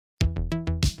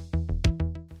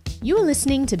You are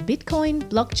listening to Bitcoin,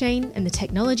 Blockchain, and the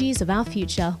Technologies of Our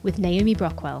Future with Naomi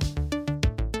Brockwell.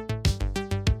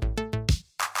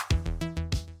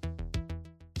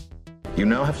 You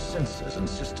now have sensors and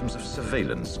systems of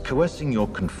surveillance coercing your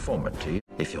conformity.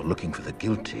 If you're looking for the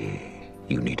guilty,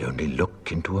 you need only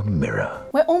look into a mirror.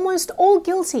 We're almost all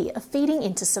guilty of feeding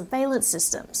into surveillance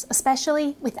systems,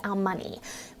 especially with our money.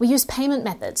 We use payment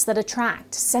methods that are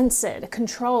tracked, censored,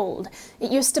 controlled.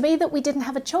 It used to be that we didn't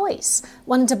have a choice.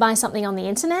 Wanted to buy something on the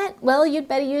internet? Well, you'd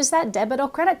better use that debit or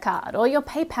credit card or your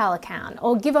PayPal account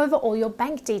or give over all your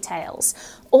bank details.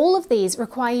 All of these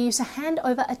require you to hand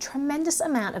over a tremendous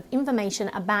amount of information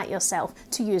about yourself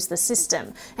to use the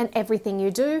system, and everything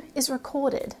you do is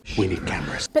recorded. We need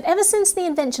cameras. But ever since the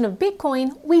invention of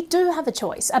Bitcoin, we do have a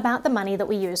choice about the money that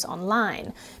we use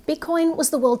online. Bitcoin was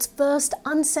the world's first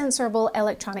uncensorable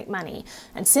electronic money,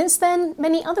 and since then,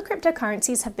 many other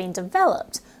cryptocurrencies have been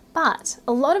developed. But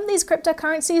a lot of these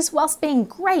cryptocurrencies, whilst being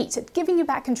great at giving you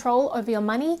back control over your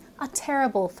money, are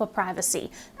terrible for privacy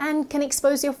and can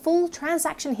expose your full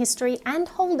transaction history and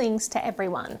holdings to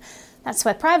everyone. That's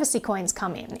where privacy coins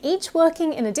come in, each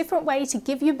working in a different way to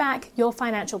give you back your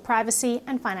financial privacy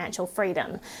and financial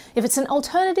freedom. If it's an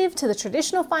alternative to the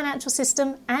traditional financial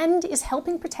system and is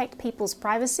helping protect people's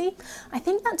privacy, I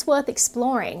think that's worth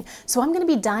exploring. So I'm going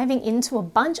to be diving into a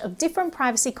bunch of different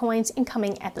privacy coins in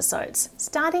coming episodes,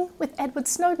 starting with Edward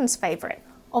Snowden's favorite,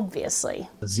 obviously.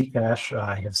 Zcash,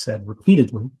 I have said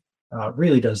repeatedly,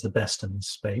 really does the best in this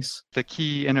space. The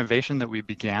key innovation that we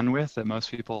began with that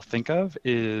most people think of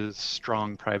is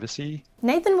strong privacy.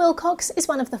 Nathan Wilcox is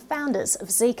one of the founders of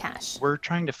Zcash. We're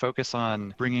trying to focus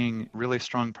on bringing really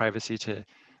strong privacy to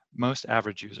most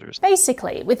average users.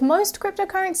 Basically, with most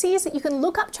cryptocurrencies, you can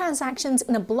look up transactions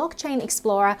in a blockchain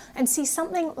explorer and see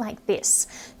something like this.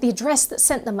 The address that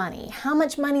sent the money, how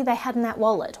much money they had in that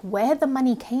wallet, where the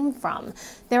money came from.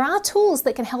 There are tools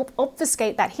that can help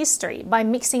obfuscate that history by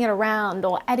mixing it around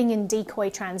or adding in decoy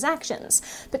transactions,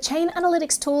 but chain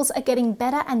analytics tools are getting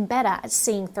better and better at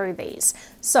seeing through these.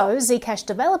 So Zcash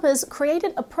developers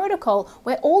created a protocol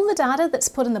where all the data that's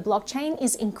put in the blockchain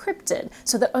is encrypted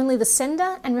so that only the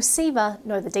sender and receiver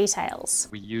know the details.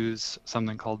 We use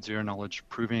something called zero knowledge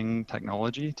proving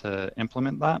technology to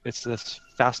implement that. It's this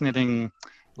fascinating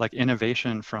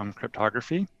innovation from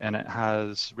cryptography, and it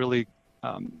has really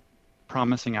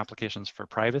promising applications for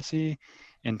privacy,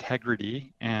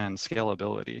 integrity, and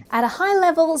scalability. At a high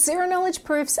level, zero-knowledge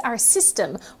proofs are a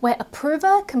system where a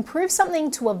prover can prove something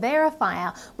to a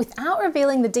verifier without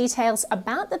revealing the details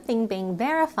about the thing being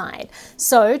verified.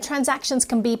 So transactions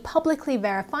can be publicly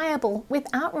verifiable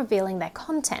without revealing their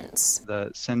contents. The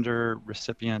sender,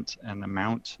 recipient, and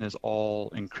amount is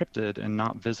all encrypted and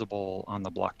not visible on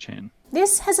the blockchain.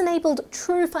 This has enabled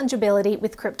true fungibility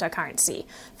with cryptocurrency.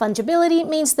 Fungibility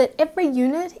means that every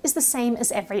unit is the same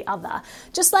as every other.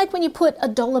 Just like when you put a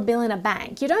dollar bill in a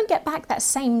bank, you don't get back that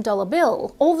same dollar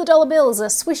bill. All the dollar bills are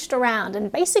swished around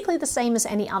and basically the same as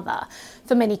any other.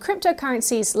 For many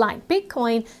cryptocurrencies like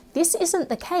Bitcoin, this isn't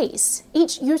the case.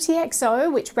 Each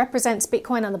UTXO, which represents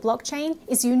Bitcoin on the blockchain,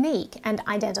 is unique and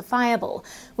identifiable,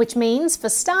 which means, for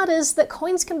starters, that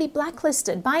coins can be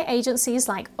blacklisted by agencies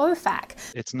like OFAC.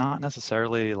 It's not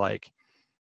necessarily like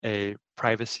a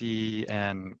privacy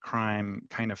and crime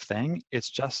kind of thing. It's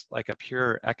just like a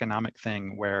pure economic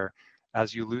thing where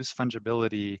as you lose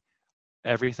fungibility,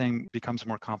 everything becomes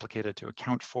more complicated to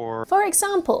account for. For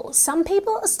example, some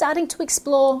people are starting to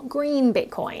explore green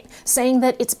Bitcoin, saying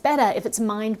that it's better if it's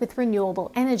mined with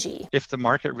renewable energy. If the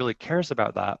market really cares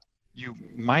about that, you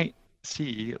might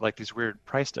see these weird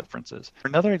price differences.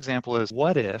 Another example is,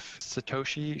 what if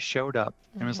Satoshi showed up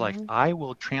and was like, I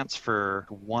will transfer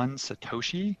one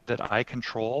Satoshi that I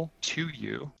control to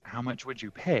you. How much would you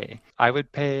pay? I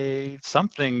would pay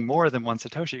something more than one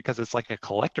Satoshi because it's like a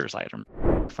collector's item.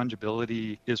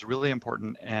 Fungibility is really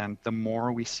important, and the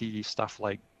more we see stuff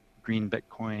like green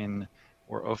Bitcoin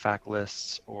or OFAC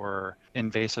lists or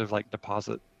invasive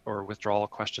deposit or withdrawal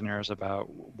questionnaires about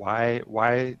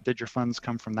why did your funds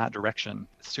come from that direction,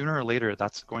 sooner or later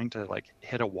that's going to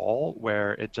hit a wall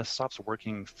where it just stops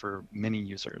working for many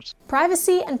users.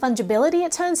 Privacy and fungibility,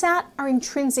 it turns out, are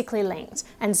intrinsically linked,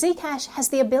 and Zcash has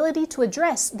the ability to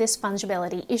address this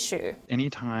fungibility issue.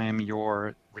 Anytime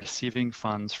you're receiving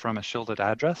funds from a shielded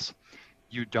address,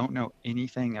 you don't know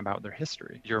anything about their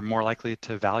history. You're more likely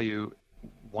to value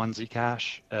one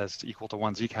Zcash as equal to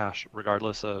one Zcash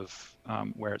regardless of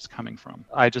where it's coming from.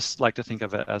 I just like to think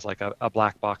of it as like a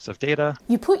black box of data.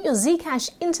 You put your Zcash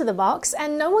into the box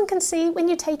and no one can see when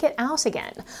you take it out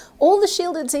again. All the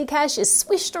shielded Zcash is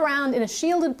swished around in a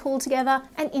shielded pool together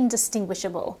and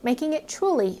indistinguishable, making it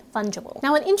truly fungible.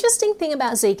 Now, an interesting thing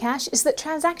about Zcash is that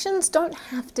transactions don't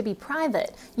have to be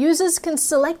private. Users can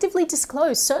selectively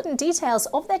disclose certain details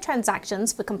of their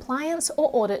transactions for compliance or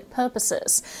audit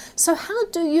purposes. So how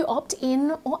do you opt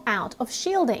in or out of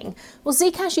shielding? Well,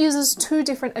 Zcash uses two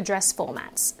different address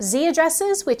formats: Z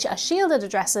addresses, which are shielded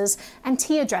addresses, and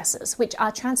T addresses, which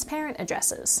are transparent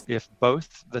addresses. If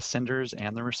both the senders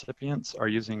and the recipients are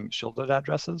using shielded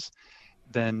addresses,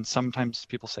 then sometimes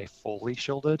people say fully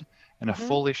shielded, and a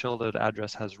fully shielded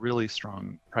address has really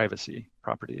strong privacy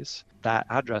properties. That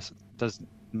address does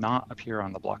not appear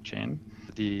on the blockchain.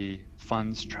 The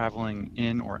funds traveling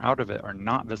in or out of it are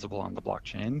not visible on the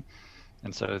blockchain.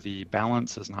 And so the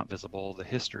balance is not visible, the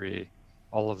history,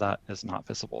 all of that is not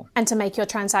visible. And to make your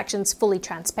transactions fully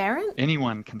transparent,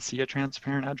 anyone can see a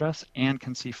transparent address and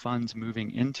can see funds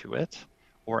moving into it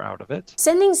or out of it.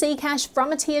 Sending Zcash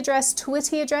from a T address to a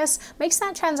T address makes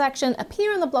that transaction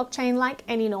appear on the blockchain like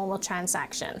any normal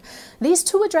transaction. These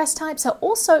two address types are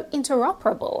also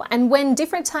interoperable, and when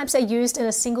different types are used in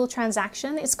a single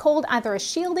transaction, it's called either a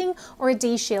shielding or a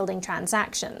de-shielding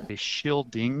transaction. A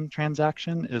shielding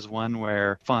transaction is one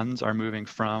where funds are moving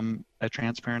from a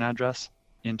transparent address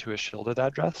into a shielded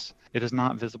address. It is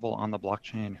not visible on the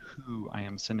blockchain who I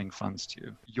am sending funds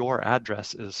to. Your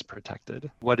address is protected.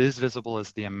 What is visible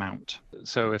is the amount.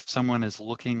 So if someone is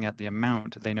looking at the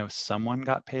amount, they know someone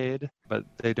got paid, but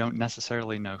they don't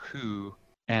necessarily know who.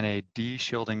 And a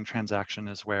de-shielding transaction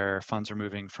is where funds are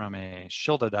moving from a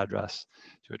shielded address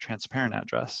to a transparent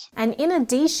address. And in a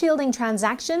de-shielding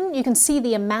transaction, you can see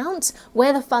the amount,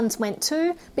 where the funds went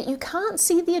to, but you can't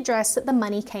see the address that the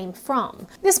money came from.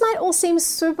 This might all seem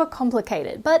super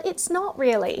complicated, but it's not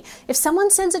really. If someone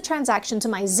sends a transaction to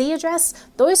my Z address,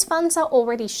 those funds are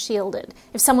already shielded.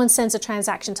 If someone sends a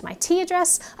transaction to my T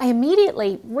address, I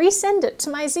immediately resend it to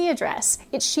my Z address.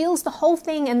 It shields the whole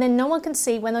thing, and then no one can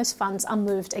see when those funds are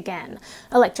moved again.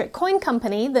 Electric Coin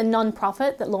Company, the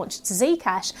non-profit that launched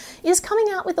Zcash, is coming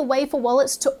out with a way for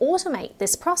wallets to automate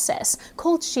this process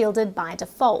called Shielded by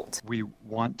Default. We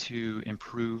want to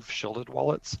improve shielded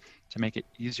wallets to make it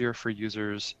easier for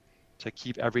users to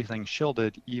keep everything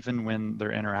shielded even when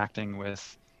they're interacting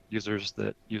with users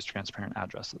that use transparent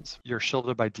addresses. Your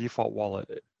Shielded by Default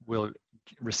wallet will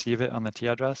receive it on the T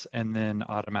address and then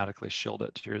automatically shield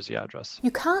it to your Z address.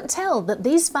 You can't tell that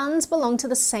these funds belong to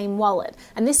the same wallet,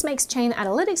 and this makes chain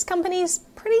analytics companies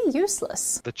pretty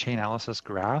useless. The Chainalysis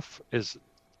graph is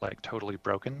like totally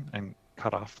broken and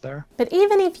cut off there. But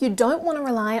even if you don't want to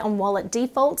rely on wallet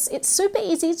defaults, it's super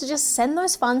easy to just send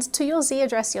those funds to your Z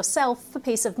address yourself for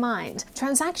peace of mind.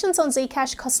 Transactions on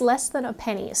Zcash cost less than a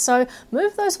penny, so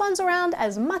move those funds around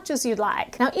as much as you'd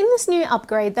like. Now, in this new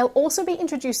upgrade, they'll also be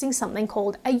introducing something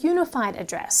called a unified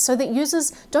address, so that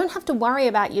users don't have to worry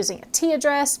about using a T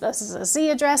address versus a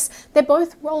Z address. They're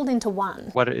both rolled into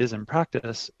one. What it is in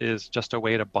practice is just a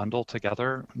way to bundle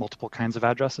together multiple kinds of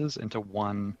addresses into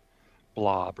one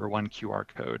blob or one QR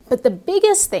code. But the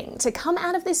biggest thing to come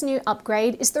out of this new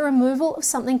upgrade is the removal of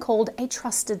something called a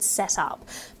trusted setup.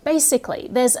 Basically,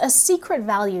 there's a secret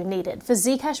value needed for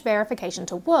Zcash verification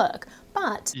to work,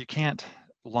 but you can't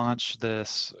launch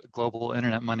this global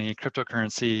internet money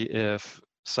cryptocurrency if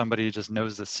somebody just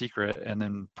knows the secret and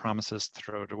then promises to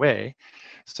throw it away.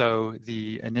 So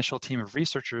the initial team of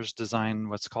researchers designed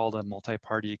what's called a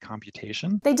multi-party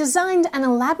computation. They designed an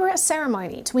elaborate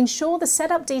ceremony to ensure the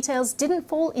setup details didn't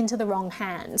fall into the wrong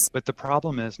hands. But the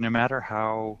problem is, no matter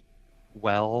how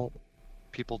well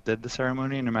people did the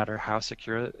ceremony, no matter how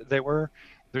secure they were,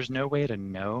 there's no way to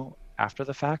know after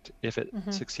the fact if it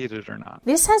succeeded or not.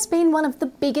 This has been one of the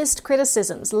biggest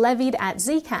criticisms levied at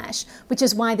Zcash, which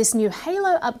is why this new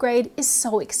Halo upgrade is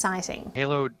so exciting.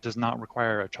 Halo does not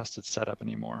require a trusted setup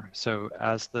anymore. So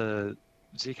as the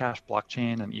Zcash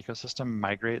blockchain and ecosystem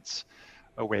migrates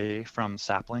away from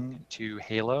Sapling to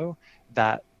Halo,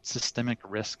 that systemic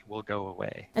risk will go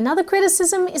away. Another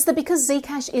criticism is that because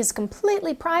Zcash is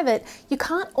completely private, you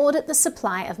can't audit the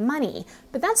supply of money,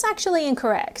 but that's actually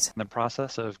incorrect. The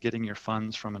process of getting your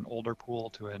funds from an older pool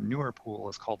to a newer pool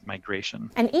is called migration.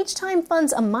 And each time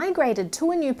funds are migrated to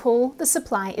a new pool, the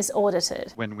supply is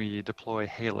audited. When we deploy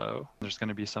Halo, there's going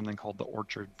to be something called the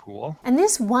Orchard pool. And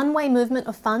this one-way movement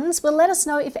of funds will let us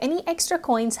know if any extra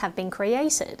coins have been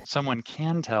created. Someone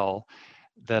can tell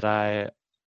that I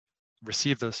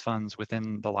received those funds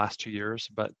within the last 2 years,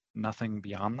 but nothing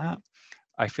beyond that.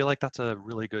 I feel like that's a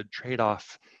really good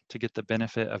trade-off to get the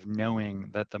benefit of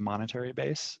knowing that the monetary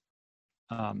base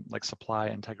like supply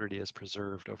integrity is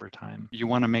preserved over time. You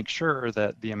want to make sure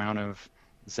that the amount of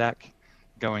ZEC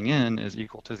going in is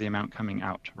equal to the amount coming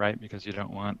out, right? Because you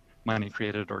don't want money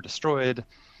created or destroyed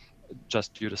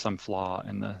just due to some flaw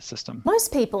in the system.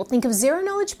 Most people think of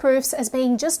zero-knowledge proofs as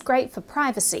being just great for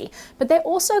privacy, but they're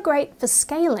also great for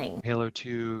scaling. Halo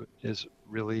 2 is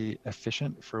really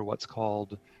efficient for what's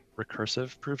called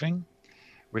recursive proving,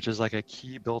 which is like a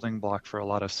key building block for a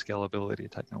lot of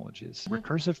scalability technologies.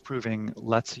 Recursive proving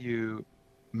lets you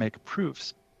make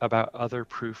proofs about other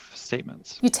proof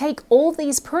statements. You take all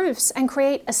these proofs and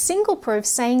create a single proof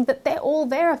saying that they're all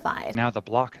verified. Now the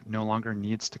block no longer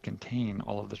needs to contain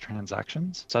all of the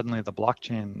transactions. Suddenly the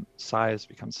blockchain size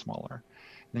becomes smaller.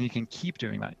 Then you can keep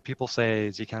doing that. People say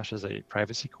Zcash is a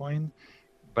privacy coin,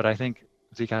 but I think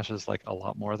Zcash is like a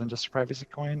lot more than just a privacy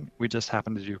coin. We just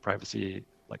happen to do privacy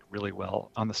like really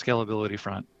well. On the scalability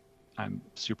front, I'm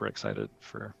super excited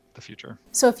for the future.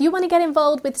 So if you want to get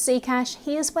involved with Zcash,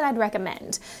 here's what I'd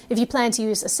recommend. If you plan to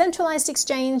use a centralized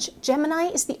exchange, Gemini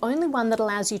is the only one that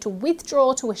allows you to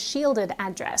withdraw to a shielded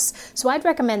address. So I'd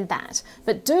recommend that.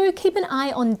 But do keep an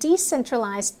eye on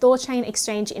decentralized Thorchain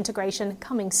exchange integration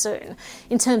coming soon.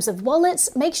 In terms of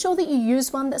wallets, make sure that you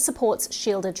use one that supports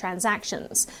shielded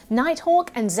transactions.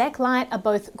 Nighthawk and ZEC Lite are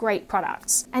both great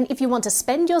products. And if you want to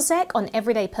spend your ZEC on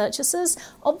everyday purchases,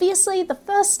 obviously the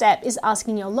first step is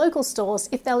asking your local stores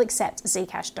if they'll accept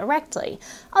Zcash directly.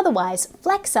 Otherwise,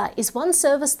 Flexa is one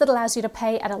service that allows you to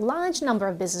pay at a large number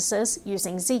of businesses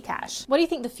using Zcash. What do you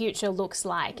think the future looks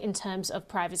like in terms of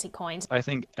privacy coins? I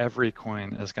think every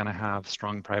coin is going to have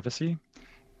strong privacy,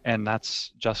 and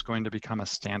that's just going to become a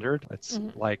standard. It's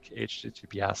like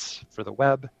HTTPS for the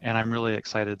web, and I'm really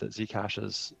excited that Zcash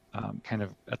is kind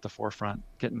of at the forefront.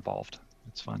 Get involved.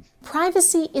 It's fun.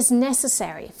 Privacy is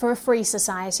necessary for a free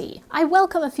society. I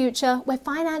welcome a future where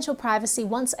financial privacy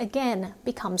once again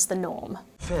becomes the norm.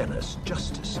 Fairness,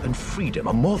 justice, and freedom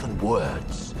are more than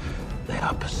words. They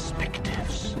are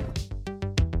perspectives.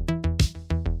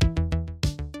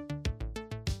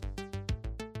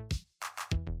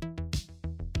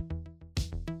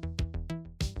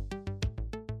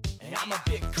 I'm a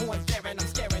Bitcoin fan and I'm